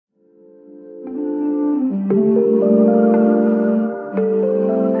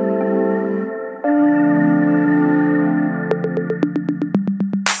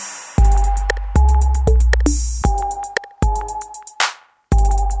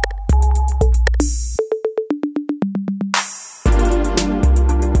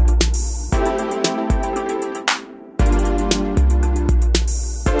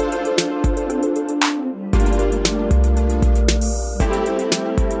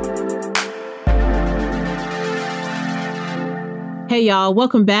Hey, y'all,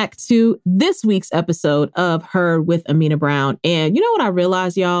 welcome back to this week's episode of Her with Amina Brown. And you know what I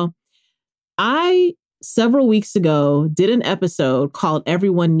realized, y'all? I, several weeks ago, did an episode called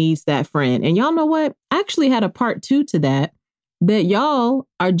Everyone Needs That Friend. And y'all know what? I actually had a part 2 to that y'all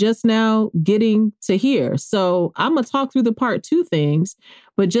are just now getting to hear. So I'm going to talk through the part 2 things,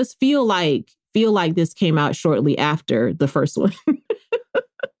 but just feel like this came out shortly after the first one.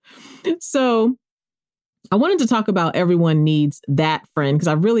 So I wanted to talk about Everyone Needs That Friend because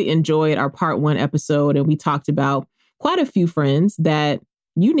I really enjoyed our part 1 episode, and we talked about quite a few friends that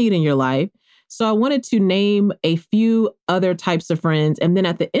you need in your life. So I wanted to name a few other types of friends. And then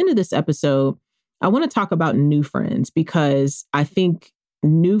at the end of this episode, I want to talk about new friends because I think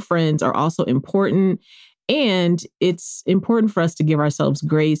new friends are also important. And it's important for us to give ourselves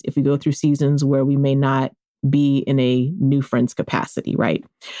grace if we go through seasons where we may not be in a new friend's capacity, right?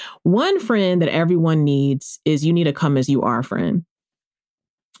 One friend that everyone needs is you need a come as you are friend.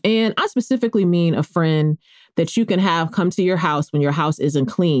 And I specifically mean a friend that you can have come to your house when your house isn't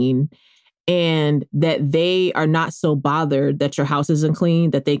clean and that they are not so bothered that your house isn't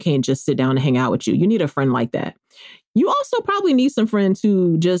clean that they can't just sit down and hang out with you. You need a friend like that. You also probably need some friends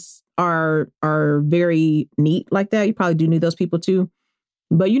who just are very neat like that. You probably do need those people too.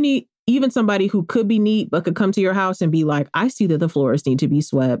 But you need even somebody who could be neat, but could come to your house and be like, I see that the floors need to be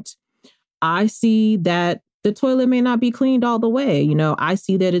swept. I see that the toilet may not be cleaned all the way. You know, I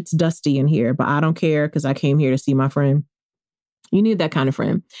see that it's dusty in here, but I don't care because I came here to see my friend. You need that kind of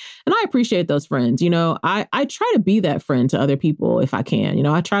friend. And I appreciate those friends. You know, I try to be that friend to other people if I can. You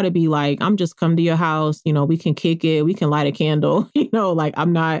know, I try to be like, I'm just come to your house. You know, we can kick it. We can light a candle. You know, like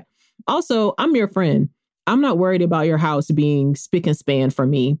I'm your friend. I'm not worried about your house being spick and span for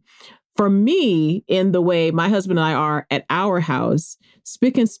me. For me, in the way my husband and I are at our house,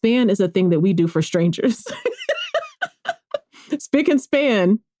 spick and span is a thing that we do for strangers. Spick and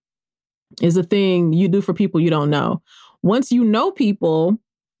span is a thing you do for people you don't know. Once you know people,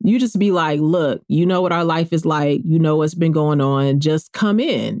 you just be like, look, you know what our life is like. You know what's been going on. Just come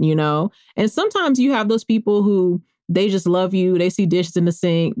in, you know? And sometimes you have those people who they just love you. They see dishes in the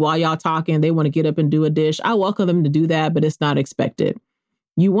sink while y'all talking. They want to get up and do a dish. I welcome them to do that, but it's not expected.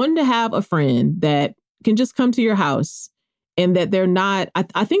 You want to have a friend that can just come to your house and that they're not.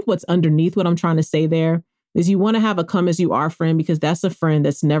 I think what's underneath what I'm trying to say there is you want to have a come as you are friend because that's a friend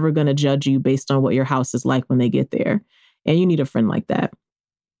that's never going to judge you based on what your house is like when they get there. And you need a friend like that.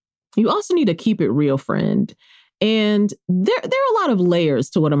 You also need a keep it real friend. And there are a lot of layers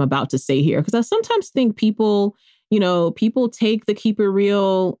to what I'm about to say here because I sometimes think people take the keep it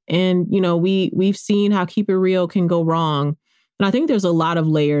real and, you know, we've seen how keep it real can go wrong. And I think there's a lot of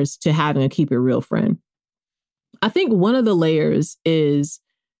layers to having a keep it real friend. I think one of the layers is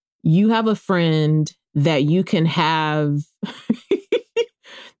you have a friend that you can have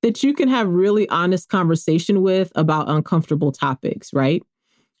that you can have really honest conversation with about uncomfortable topics, right?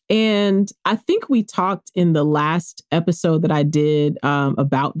 And I think we talked in the last episode that I did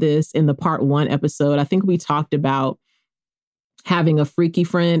about this in the part 1 episode. I think we talked about having a freaky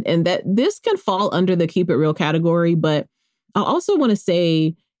friend and that this can fall under the keep it real category. But I also want to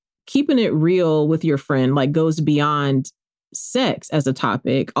say keeping it real with your friend like goes beyond sex as a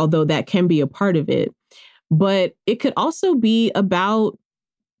topic, although that can be a part of it. But it could also be about,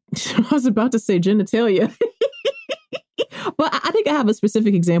 I was about to say genitalia. But I think I have a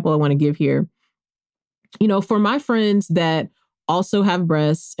specific example I want to give here. You know, for my friends that also have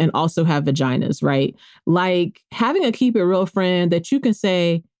breasts and also have vaginas, right? Like having a keep it real friend that you can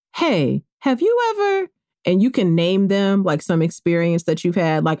say, hey, have you ever, and you can name them like some experience that you've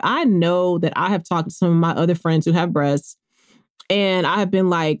had. Like I know that I have talked to some of my other friends who have breasts and I have been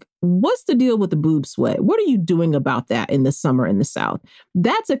like, what's the deal with the boob sweat? What are you doing about that in the summer in the South?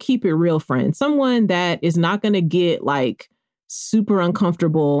 That's a keep it real friend. Someone that is not going to get like super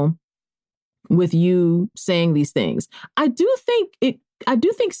uncomfortable with you saying these things. I do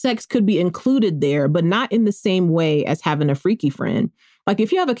think sex could be included there, but not in the same way as having a freaky friend. Like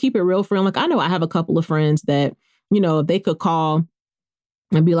if you have a keep it real friend, like I know I have a couple of friends that, you know, they could call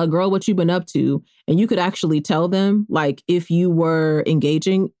and be like, girl, what you been up to? And you could actually tell them, like, if you were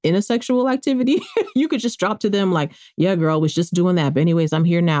engaging in a sexual activity, you could just drop to them like, yeah, girl, was just doing that. But anyways, I'm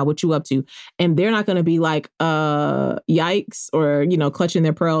here now. What you up to? And they're not going to be like, yikes, or, you know, clutching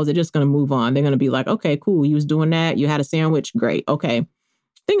their pearls. They're just going to move on. They're going to be like, okay, cool. You was doing that. You had a sandwich. Great. Okay.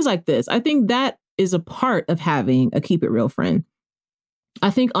 Things like this. I think that is a part of having a keep it real friend. I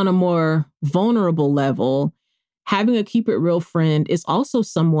think on a more vulnerable level, having a keep it real friend is also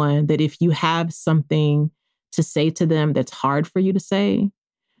someone that if you have something to say to them that's hard for you to say,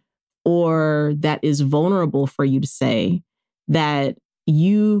 or that is vulnerable for you to say, that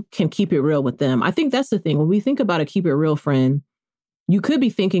you can keep it real with them. I think that's the thing. When we think about a keep it real friend, you could be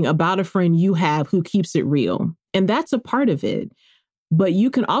thinking about a friend you have who keeps it real. And that's a part of it. But you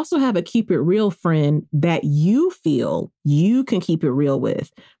can also have a keep it real friend that you feel you can keep it real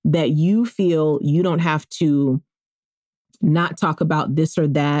with, that you feel you don't have to not talk about this or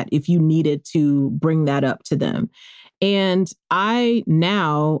that if you needed to bring that up to them. And I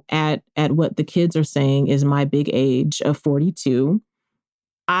now, at what the kids are saying is my big age of 42,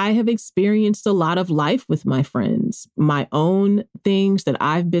 I have experienced a lot of life with my friends, my own things that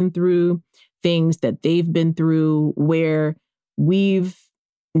I've been through, things that they've been through, where we've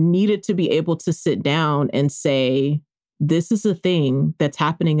needed to be able to sit down and say, this is a thing that's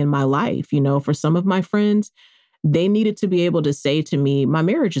happening in my life. You know, for some of my friends, they needed to be able to say to me, my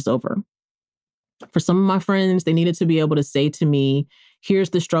marriage is over. For some of my friends, they needed to be able to say to me, here's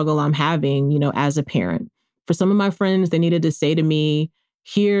the struggle I'm having, you know, as a parent. For some of my friends, they needed to say to me,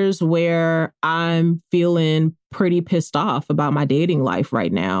 here's where I'm feeling pretty pissed off about my dating life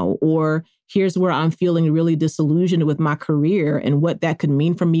right now, or here's where I'm feeling really disillusioned with my career and what that could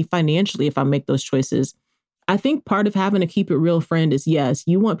mean for me financially if I make those choices. I think part of having a keep it real friend is, yes,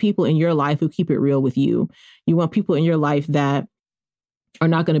 you want people in your life who keep it real with you. You want people in your life that are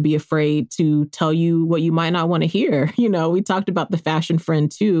not going to be afraid to tell you what you might not want to hear. You know, we talked about the fashion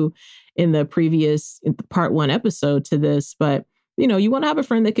friend too in the part 1 episode to this, but you know, you want to have a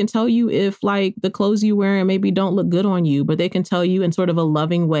friend that can tell you if like the clothes you wearing maybe don't look good on you, but they can tell you in sort of a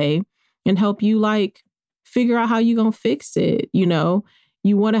loving way and help you like figure out how you're going to fix it. You know,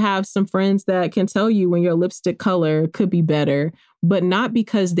 you want to have some friends that can tell you when your lipstick color could be better, but not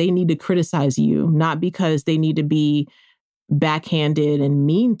because they need to criticize you, not because they need to be backhanded and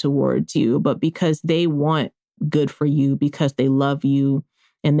mean towards you, but because they want good for you, because they love you.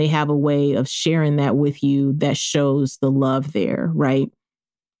 And they have a way of sharing that with you that shows the love there, right?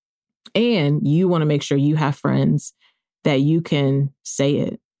 And you want to make sure you have friends that you can say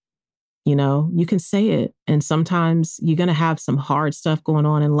it. You know, you can say it. And sometimes you're going to have some hard stuff going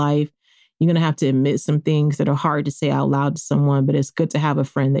on in life. You're going to have to admit some things that are hard to say out loud to someone, but it's good to have a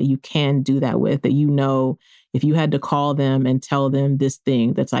friend that you can do that with, that you know, if you had to call them and tell them this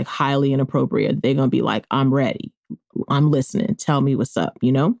thing that's like highly inappropriate, they're going to be like, I'm ready. I'm listening. Tell me what's up,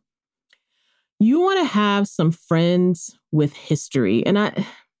 you know? You want to have some friends with history. And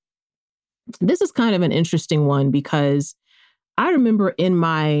this is kind of an interesting one because I remember in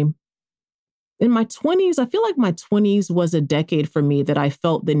my 20s, I feel like my 20s was a decade for me that I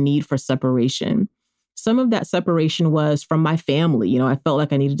felt the need for separation. Some of that separation was from my family. You know, I felt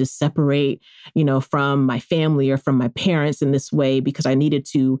like I needed to separate, you know, from my family or from my parents in this way because I needed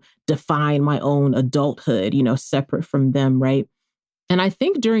to define my own adulthood, you know, separate from them, right? And I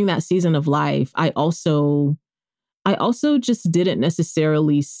think during that season of life, I also just didn't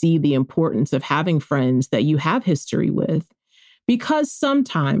necessarily see the importance of having friends that you have history with. Because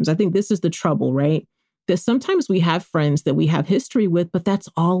sometimes, I think this is the trouble, right? That sometimes we have friends that we have history with, but that's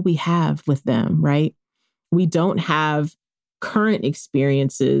all we have with them, right? We don't have current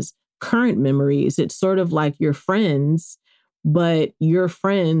experiences, current memories. It's sort of like you're friends, but you're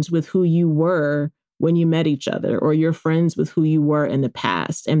friends with who you were when you met each other, or you're friends with who you were in the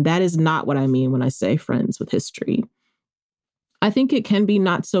past. And that is not what I mean when I say friends with history. I think it can be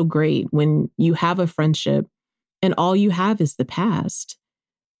not so great when you have a friendship and all you have is the past.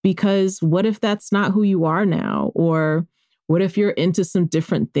 Because what if that's not who you are now? Or what if you're into some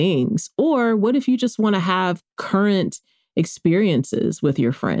different things? Or what if you just want to have current experiences with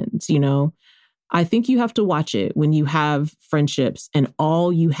your friends? You know, I think you have to watch it when you have friendships and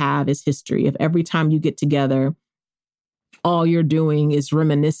all you have is history. If every time you get together, all you're doing is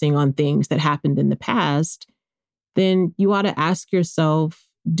reminiscing on things that happened in the past, then you ought to ask yourself,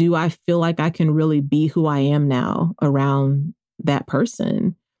 do I feel like I can really be who I am now around that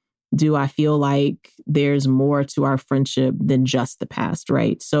person? Do I feel like there's more to our friendship than just the past,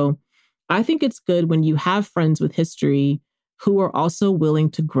 right? So I think it's good when you have friends with history who are also willing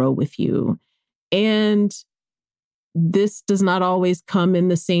to grow with you. And this does not always come in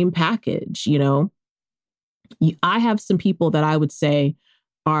the same package, you know? I have some people that I would say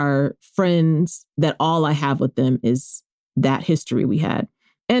are friends that all I have with them is that history we had.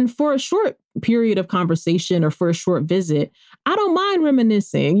 And for a short period of conversation or for a short visit, I don't mind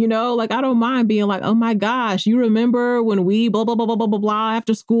reminiscing, you know, like I don't mind being like, oh my gosh, you remember when we blah, blah, blah, blah, blah, blah, blah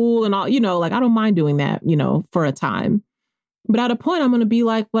after school and all, you know, like I don't mind doing that, you know, for a time. But at a point, I'm going to be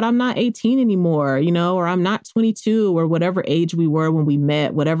like, but I'm not 18 anymore, you know, or I'm not 22 or whatever age we were when we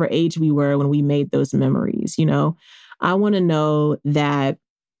met, whatever age we were when we made those memories, you know. I want to know that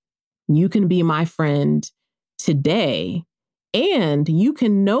you can be my friend today And you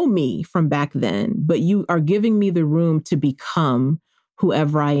can know me from back then, but you are giving me the room to become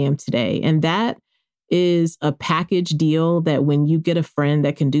whoever I am today. And that is a package deal that when you get a friend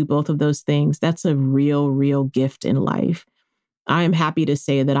that can do both of those things, that's a real, real gift in life. I am happy to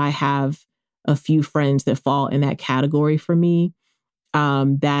say that I have a few friends that fall in that category for me,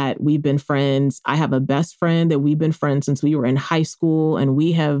 that we've been friends. I have a best friend that we've been friends since we were in high school, and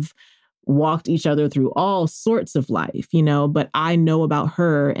we have walked each other through all sorts of life, but I know about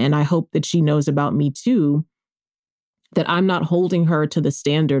her, and I hope that she knows about me too, that I'm not holding her to the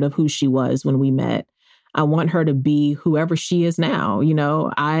standard of who she was when we met. I want her to be whoever she is now.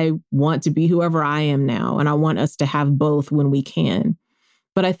 I want to be whoever I am now, and I want us to have both when we can.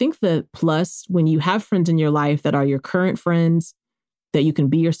 But I think the plus, when you have friends in your life that are your current friends, that you can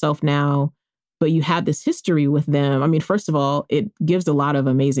be yourself now, but you have this history with them. I mean, first of all, it gives a lot of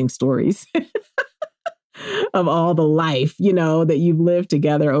amazing stories of all the life, that you've lived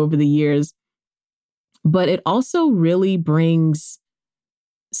together over the years. But it also really brings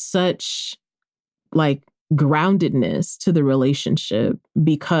such groundedness to the relationship,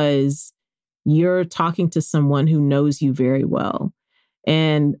 because you're talking to someone who knows you very well.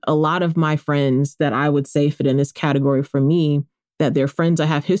 And a lot of my friends that I would say fit in this category for me, that they're friends I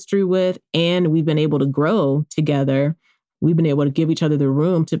have history with, and we've been able to grow together. We've been able to give each other the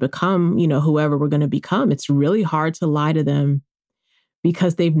room to become, whoever we're going to become. It's really hard to lie to them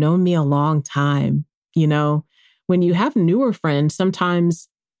because they've known me a long time. When you have newer friends, sometimes,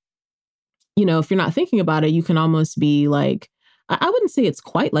 if you're not thinking about it, you can almost be like, I wouldn't say it's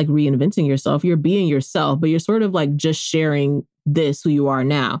quite like reinventing yourself. You're being yourself, but you're sort of like just sharing who you are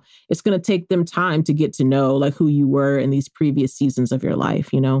now. It's going to take them time to get to know who you were in these previous seasons of your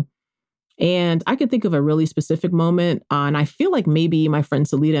life, And I can think of a really specific moment. And I feel like maybe my friend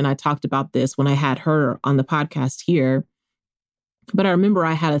Salita and I talked about this when I had her on the podcast here. But I remember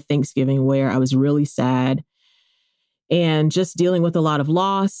I had a Thanksgiving where I was really sad and just dealing with a lot of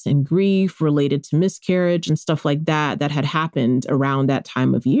loss and grief related to miscarriage and stuff like that had happened around that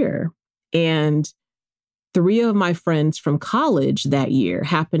time of year. And 3 of my friends from college that year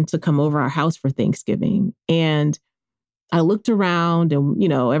happened to come over our house for Thanksgiving. And I looked around and,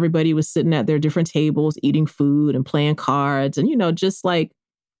 everybody was sitting at their different tables, eating food and playing cards and, just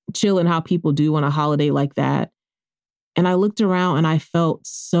chilling how people do on a holiday like that. And I looked around and I felt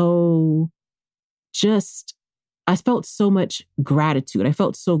so much gratitude. I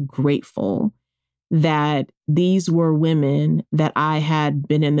felt so grateful that these were women that I had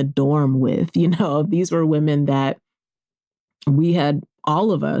been in the dorm with. These were women that we had,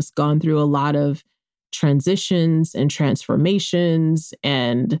 all of us, gone through a lot of transitions and transformations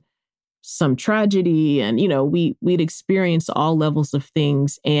and some tragedy. And, we'd experienced all levels of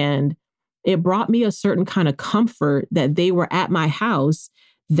things. And it brought me a certain kind of comfort that they were at my house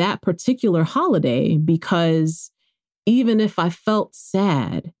that particular holiday, because even if I felt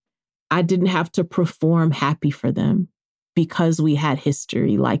sad, I didn't have to perform happy for them because we had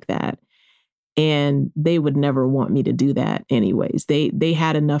history like that. And they would never want me to do that anyways. They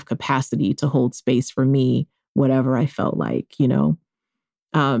had enough capacity to hold space for me, whatever I felt like,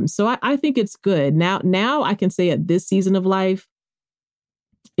 So I think it's good. Now I can say at this season of life,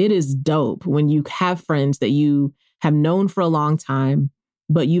 it is dope when you have friends that you have known for a long time,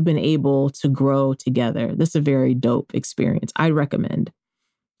 but you've been able to grow together. That's a very dope experience. I recommend.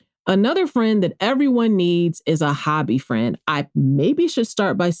 Another friend that everyone needs is a hobby friend. I maybe should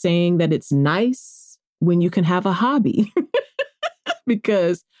start by saying that it's nice when you can have a hobby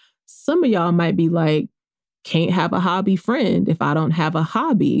because some of y'all might be like, can't have a hobby friend if I don't have a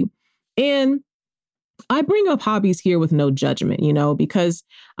hobby. And I bring up hobbies here with no judgment, because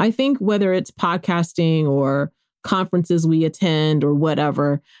I think whether it's podcasting or conferences we attend or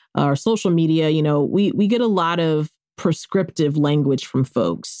whatever, or social media, we get a lot of prescriptive language from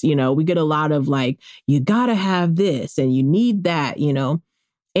folks. We get a lot of you got to have this and you need that,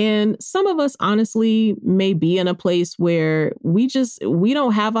 And some of us honestly may be in a place where we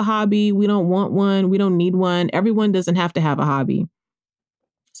don't have a hobby. We don't want one. We don't need one. Everyone doesn't have to have a hobby.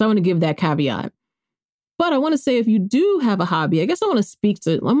 So I want to give that caveat. But I want to say, if you do have a hobby, I guess I'm going to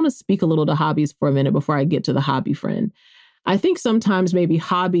speak a little to hobbies for a minute before I get to the hobby friend. I think sometimes maybe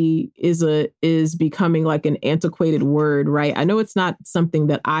hobby is becoming like an antiquated word, right? I know it's not something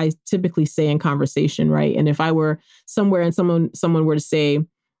that I typically say in conversation, right? And if I were somewhere and someone were to say,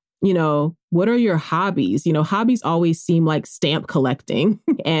 what are your hobbies? Hobbies always seem like stamp collecting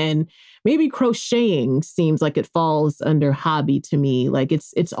and maybe crocheting seems like it falls under hobby to me. Like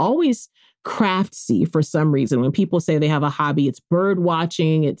it's always craftsy for some reason. When people say they have a hobby, it's bird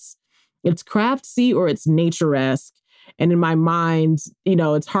watching, it's craftsy or it's nature-esque. And in my mind,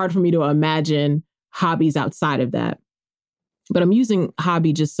 it's hard for me to imagine hobbies outside of that. But I'm using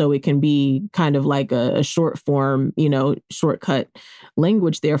hobby just so it can be kind of like a short form, shortcut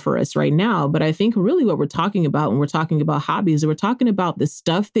language there for us right now. But I think really what we're talking about when we're talking about hobbies, we're talking about the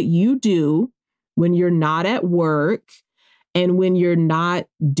stuff that you do when you're not at work and when you're not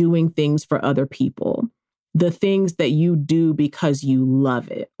doing things for other people. The things that you do because you love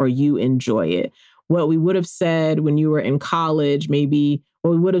it or you enjoy it. What we would have said when you were in college, maybe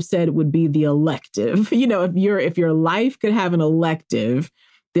what we would have said would be the elective. If your life could have an elective,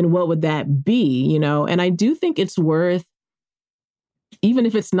 then what would that be? And I do think it's worth, even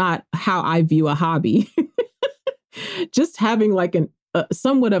if it's not how I view a hobby, just having like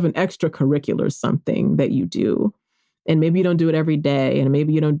somewhat of an extracurricular something that you do. And maybe you don't do it every day and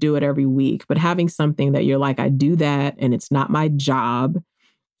maybe you don't do it every week, but having something that you're like, I do that and it's not my job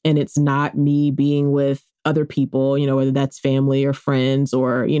and it's not me being with other people, whether that's family or friends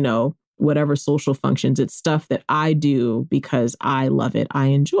or, whatever social functions. It's stuff that I do because I love it. I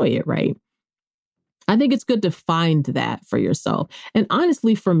enjoy it, right? I think it's good to find that for yourself. And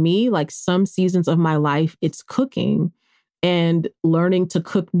honestly, for me, like some seasons of my life, it's cooking and learning to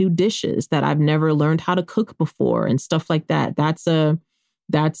cook new dishes that I've never learned how to cook before and stuff like that. That's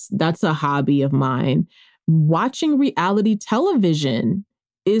a hobby of mine. Watching reality television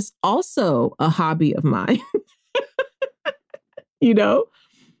is also a hobby of mine.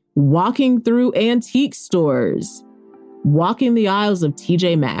 Walking through antique stores, walking the aisles of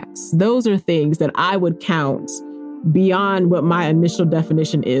TJ Maxx. Those are things that I would count beyond what my initial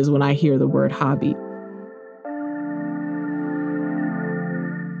definition is when I hear the word hobby.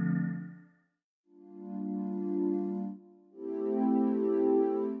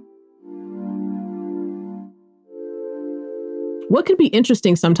 What can be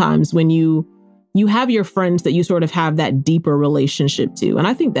interesting sometimes when you have your friends that you sort of have that deeper relationship to. And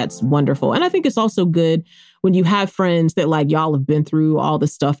I think that's wonderful. And I think it's also good when you have friends that like y'all have been through all the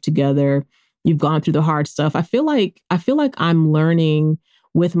stuff together. You've gone through the hard stuff. I feel like I'm learning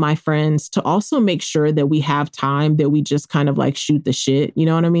with my friends to also make sure that we have time that we just kind of like shoot the shit. You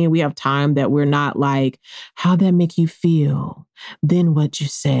know what I mean? We have time that we're not like, how'd that make you feel? Then what'd you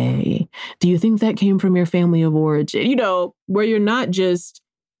say? Do you think that came from your family of origin? Where you're not just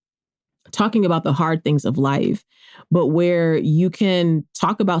talking about the hard things of life, but where you can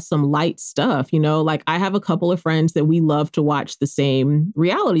talk about some light stuff. Like I have a couple of friends that we love to watch the same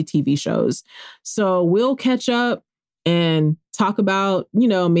reality TV shows. So we'll catch up and talk about,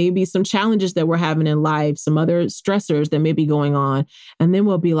 maybe some challenges that we're having in life, some other stressors that may be going on. And then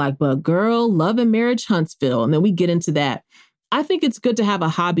we'll be like, but girl, Love and Marriage Huntsville. And then we get into that. I think it's good to have a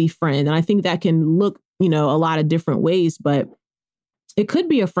hobby friend. And I think that can look, a lot of different ways, but it could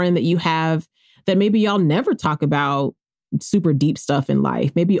be a friend that you have that maybe y'all never talk about super deep stuff in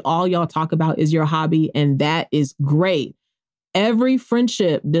life. Maybe all y'all talk about is your hobby, and that is great. Every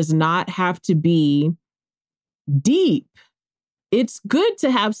friendship does not have to be deep. It's good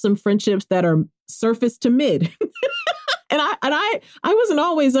to have some friendships that are surface to mid. And I wasn't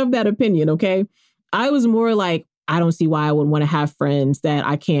always of that opinion, okay? I was more like, I don't see why I would want to have friends that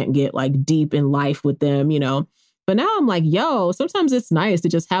I can't get like deep in life with them, But now I'm like, sometimes it's nice to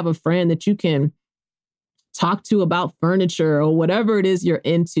just have a friend that you can talk to about furniture or whatever it is you're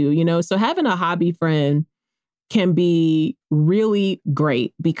into, So having a hobby friend can be really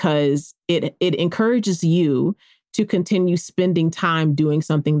great because it encourages you to continue spending time doing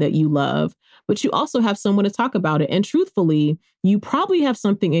something that you love, but you also have someone to talk about it. And truthfully, you probably have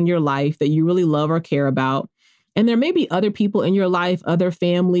something in your life that you really love or care about. And there may be other people in your life, other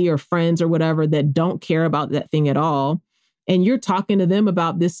family or friends or whatever that don't care about that thing at all. And you're talking to them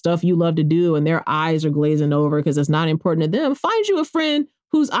about this stuff you love to do and their eyes are glazing over because it's not important to them. Find you a friend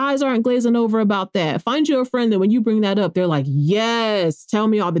whose eyes aren't glazing over about that. Find you a friend that when you bring that up, they're like, yes, tell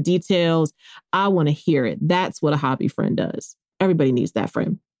me all the details. I want to hear it. That's what a hobby friend does. Everybody needs that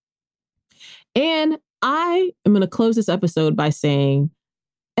friend. And I am going to close this episode by saying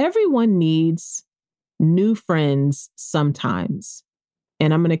everyone needs new friends sometimes.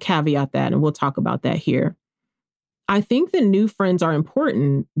 And I'm going to caveat that and we'll talk about that here. I think that new friends are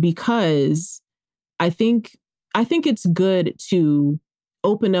important because I think it's good to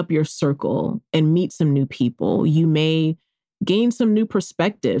open up your circle and meet some new people. You may gain some new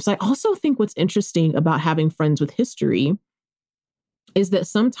perspectives. I also think what's interesting about having friends with history is that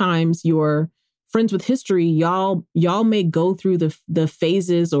sometimes your friends with history, y'all may go through the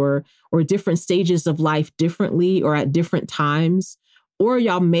phases or different stages of life differently or at different times. Or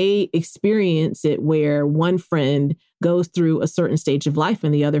y'all may experience it where one friend goes through a certain stage of life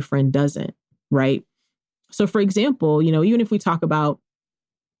and the other friend doesn't, right? So for example, even if we talk about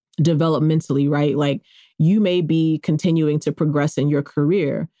developmentally, right? Like you may be continuing to progress in your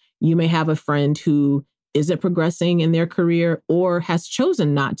career. You may have a friend who isn't progressing in their career or has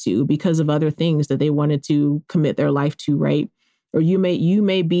chosen not to because of other things that they wanted to commit their life to, right? Or you may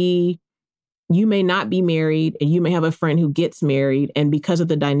not be married and you may have a friend who gets married, and because of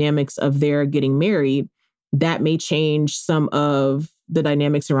the dynamics of their getting married, that may change some of the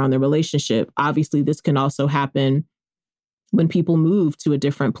dynamics around their relationship. Obviously, this can also happen when people move to a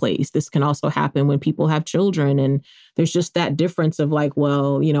different place. This can also happen when people have children. And there's just that difference of like,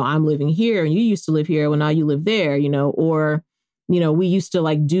 well, I'm living here and you used to live here. Well, now you live there, or, we used to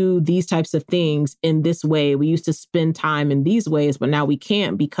like do these types of things in this way. We used to spend time in these ways, but now we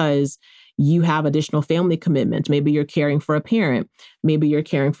can't because you have additional family commitments. Maybe you're caring for a parent. Maybe you're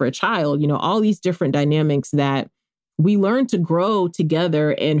caring for a child, all these different dynamics that we learn to grow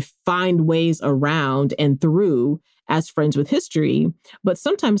together and find ways around and through as friends with history. But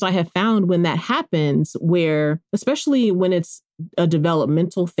sometimes I have found when that happens, where, especially when it's a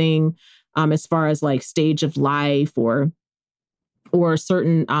developmental thing, as far as like stage of life or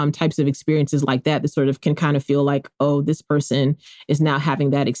certain types of experiences like that sort of can kind of feel like, oh, this person is now having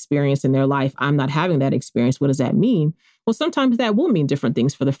that experience in their life. I'm not having that experience. What does that mean? Well, sometimes that will mean different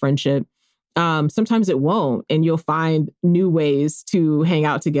things for the friendship. Sometimes it won't, and you'll find new ways to hang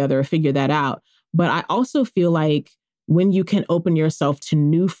out together or figure that out. But I also feel like when you can open yourself to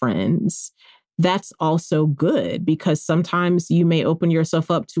new friends, that's also good, because sometimes you may open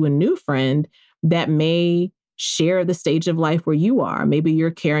yourself up to a new friend that may share the stage of life where you are. Maybe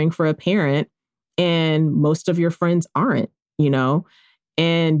you're caring for a parent and most of your friends aren't,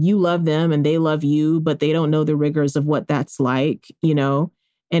 and you love them and they love you, but they don't know the rigors of what that's like,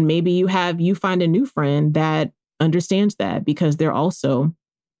 and maybe you find a new friend that understands that because they're also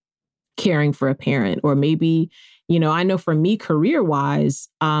caring for a parent. Or maybe, I know for me, career-wise,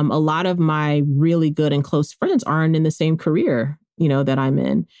 a lot of my really good and close friends aren't in the same career, that I'm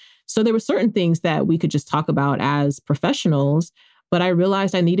in. So there were certain things that we could just talk about as professionals, but I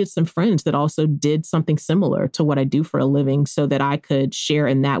realized I needed some friends that also did something similar to what I do for a living so that I could share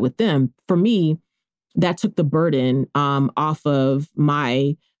in that with them. For me, that took the burden off of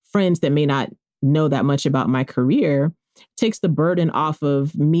my friends that may not know that much about my career. Takes the burden off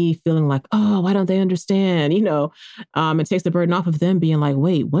of me feeling like, oh, why don't they understand? It takes the burden off of them being like,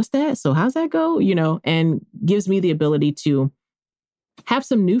 wait, what's that? So how's that go? And gives me the ability to have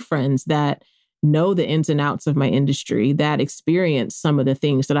some new friends that know the ins and outs of my industry, that experience some of the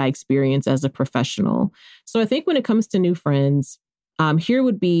things that I experience as a professional. So I think when it comes to new friends, here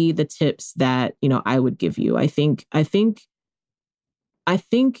would be the tips that, I would give you. I think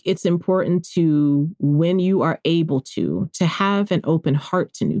it's important to, when you are able to have an open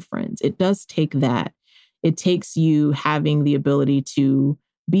heart to new friends. It does take that. It takes you having the ability to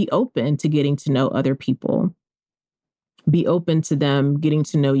be open to getting to know other people, be open to them getting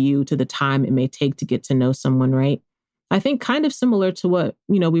to know you, to the time it may take to get to know someone, right? I think kind of similar to what,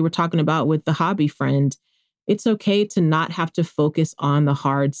 we were talking about with the hobby friend. It's okay to not have to focus on the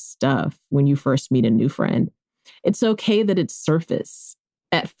hard stuff when you first meet a new friend. It's okay that it's surface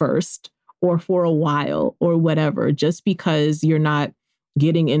at first or for a while or whatever, just because you're not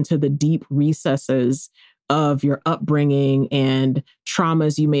getting into the deep recesses of your upbringing and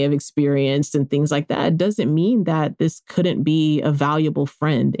traumas you may have experienced and things like that doesn't mean that this couldn't be a valuable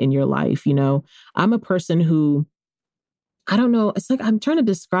friend in your life. I'm a person who, I don't know, it's like I'm trying to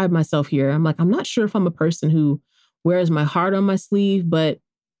describe myself here. I'm like, I'm not sure if I'm a person who wears my heart on my sleeve, but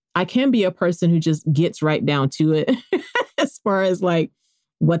I can be a person who just gets right down to it as far as like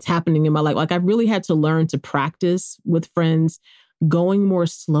what's happening in my life. Like I've really had to learn to practice with friends going more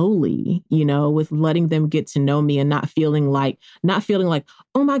slowly, with letting them get to know me and not feeling like,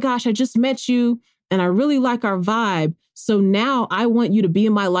 oh my gosh, I just met you and I really like our vibe. So now I want you to be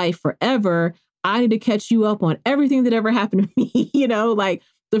in my life forever. I need to catch you up on everything that ever happened to me, like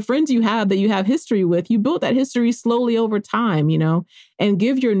the friends you have that you have history with, you build that history slowly over time, and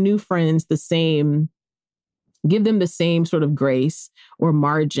give your new friends give them the same sort of grace or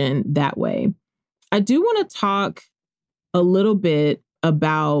margin that way. I do want to talk a little bit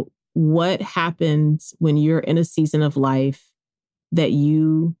about what happens when you're in a season of life that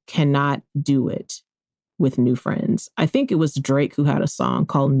you cannot do it with new friends. I think it was Drake who had a song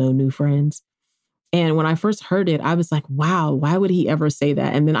called No New Friends. And when I first heard it, I was like, wow, why would he ever say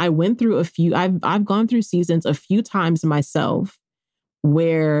that? And then I went through I've gone through seasons a few times myself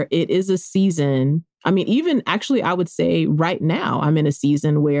where it is a season. I mean, even actually, I would say right now, I'm in a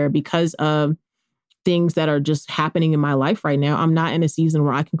season where, because of things that are just happening in my life right now, I'm not in a season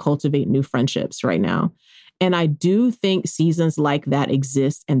where I can cultivate new friendships right now. And I do think seasons like that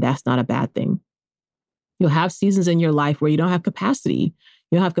exist, and that's not a bad thing. You'll have seasons in your life where you don't have capacity.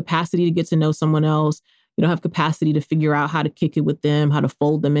 You don't have capacity to get to know someone else. You don't have capacity to figure out how to kick it with them, how to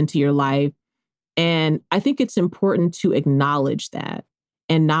fold them into your life. And I think it's important to acknowledge that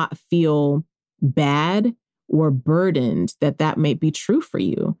and not feel bad or burdened that that may be true for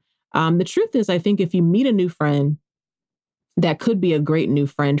you. The truth is, I think if you meet a new friend that could be a great new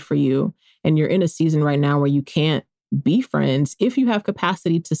friend for you, and you're in a season right now where you can't be friends, if you have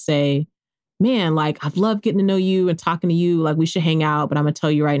capacity to say, man, like, I've loved getting to know you and talking to you, like we should hang out, but I'm gonna tell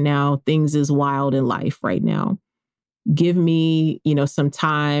you right now, things is wild in life right now. Give me, some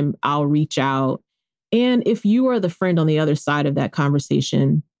time, I'll reach out. And if you are the friend on the other side of that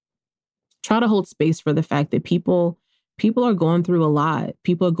conversation, try to hold space for the fact that people are going through a lot.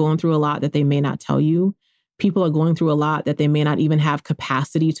 People are going through a lot that they may not tell you. People are going through a lot that they may not even have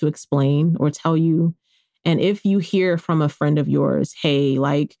capacity to explain or tell you. And if you hear from a friend of yours, hey,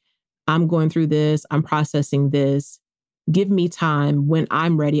 like, I'm going through this, I'm processing this, give me time. When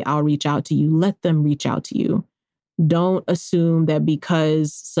I'm ready, I'll reach out to you. Let them reach out to you. Don't assume that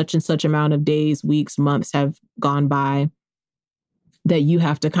because such and such amount of days, weeks, months have gone by, that you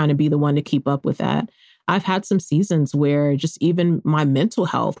have to kind of be the one to keep up with that. I've had some seasons where just even my mental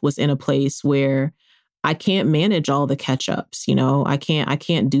health was in a place where I can't manage all the catch-ups. I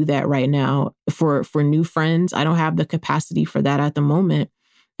can't do that right now. For new friends, I don't have the capacity for that at the moment.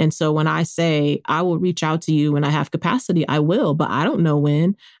 And so when I say I will reach out to you when I have capacity, I will, but I don't know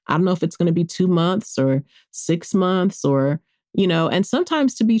when. I don't know if it's going to be 2 months or 6 months or, and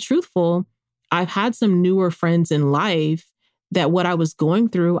sometimes, to be truthful, I've had some newer friends in life that what I was going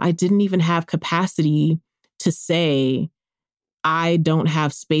through, I didn't even have capacity to say, I don't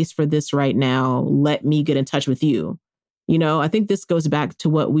have space for this right now. Let me get in touch with you. I think this goes back to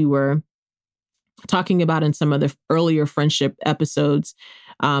what we were talking about in some of the earlier friendship episodes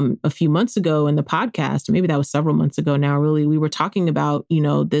a few months ago in the podcast. Maybe that was several months ago now, really. We were talking about,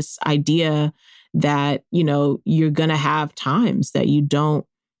 this idea that, you're going to have times that you don't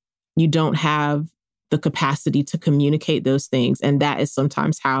have the capacity to communicate those things. And that is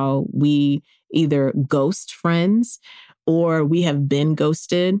sometimes how we either ghost friends or we have been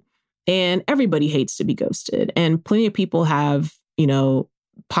ghosted. And everybody hates to be ghosted. And plenty of people have,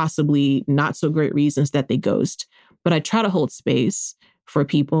 possibly not so great reasons that they ghost. But I try to hold space for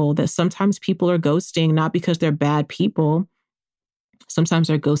people that sometimes people are ghosting, not because they're bad people. Sometimes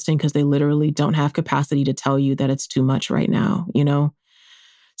they're ghosting because they literally don't have capacity to tell you that it's too much right now,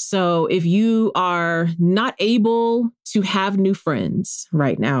 So if you are not able to have new friends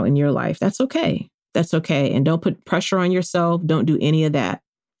right now in your life, that's okay. That's okay. And don't put pressure on yourself. Don't do any of that.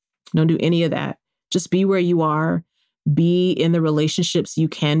 Don't do any of that. Just be where you are. Be in the relationships you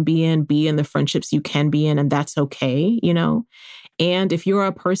can be in the friendships you can be in, and that's okay, And if you're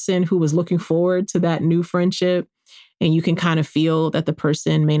a person who was looking forward to that new friendship and you can kind of feel that the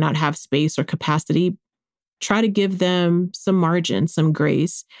person may not have space or capacity, try to give them some margin, some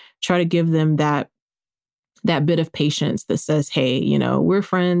grace. Try to give them that bit of patience that says, hey, we're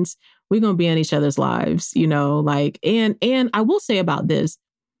friends. We're going to be in each other's lives, and I will say about this,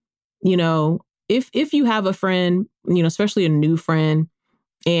 if you have a friend, especially a new friend,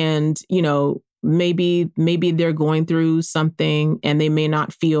 and, maybe they're going through something and they may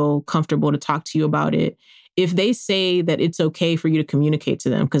not feel comfortable to talk to you about it. If they say that it's okay for you to communicate to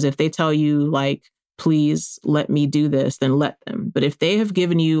them, because if they tell you like, please let me do this, then let them. But if they have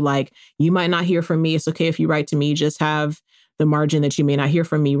given you like, you might not hear from me, it's okay if you write to me, just have the margin that you may not hear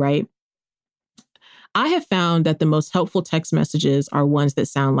from me, right? I have found that the most helpful text messages are ones that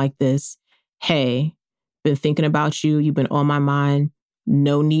sound like this. Hey, been thinking about you. You've been on my mind.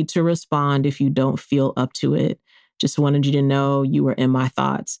 No need to respond if you don't feel up to it. Just wanted you to know you were in my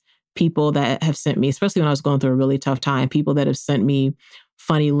thoughts. People that have sent me, especially when I was going through a really tough time, people that have sent me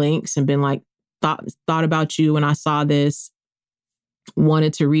funny links and been like, thought about you when I saw this,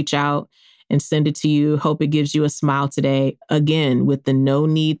 wanted to reach out and send it to you. Hope it gives you a smile today. Again, with the no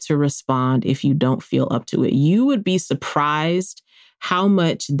need to respond if you don't feel up to it. You would be surprised how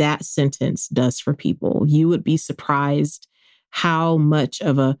much that sentence does for people. You would be surprised how much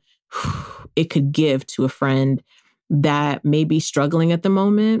of a it could give to a friend that may be struggling at the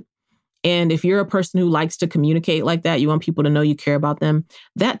moment. And if you're a person who likes to communicate like that, you want people to know you care about them,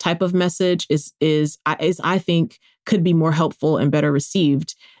 that type of message is I think could be more helpful and better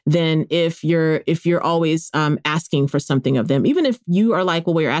received than if you're always asking for something of them. Even if you are like,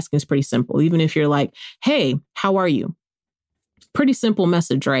 well, what you're asking is pretty simple. Even if you're like, hey, how are you? Pretty simple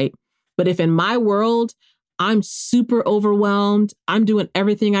message, right? But if in my world, I'm super overwhelmed, I'm doing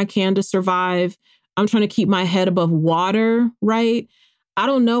everything I can to survive, I'm trying to keep my head above water, right? I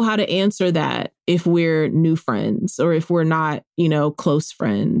don't know how to answer that if we're new friends or if we're not, close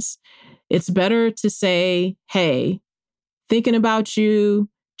friends. It's better to say, hey, thinking about you,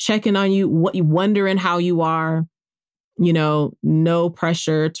 checking on you, wondering how you are, no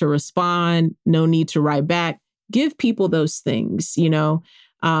pressure to respond, no need to write back. Give people those things,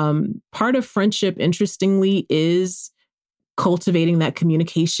 Part of friendship, interestingly, is cultivating that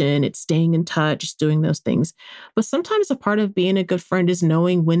communication. It's staying in touch, doing those things. But sometimes a part of being a good friend is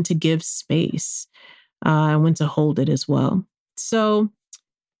knowing when to give space and when to hold it as well. So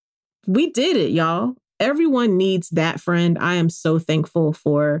we did it, y'all. Everyone needs that friend. I am so thankful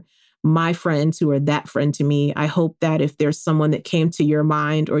for my friends who are that friend to me. I hope that if there's someone that came to your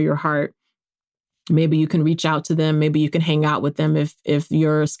mind or your heart, maybe you can reach out to them. Maybe you can hang out with them if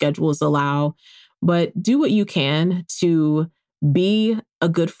your schedules allow. But do what you can to be a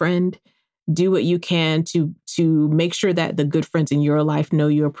good friend. Do what you can to make sure that the good friends in your life know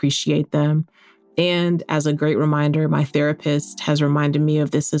you appreciate them. And as a great reminder, my therapist has reminded me of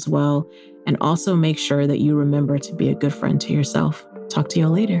this as well. And also make sure that you remember to be a good friend to yourself. Talk to you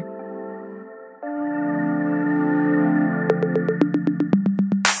later.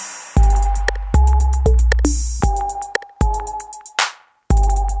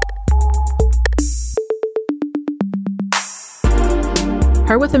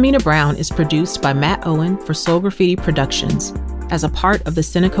 Her with Amina Brown is produced by Matt Owen for Soul Graffiti Productions as a part of the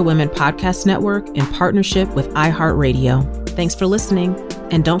Seneca Women Podcast Network in partnership with iHeartRadio. Thanks for listening,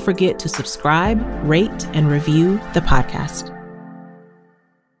 and don't forget to subscribe, rate, and review the podcast.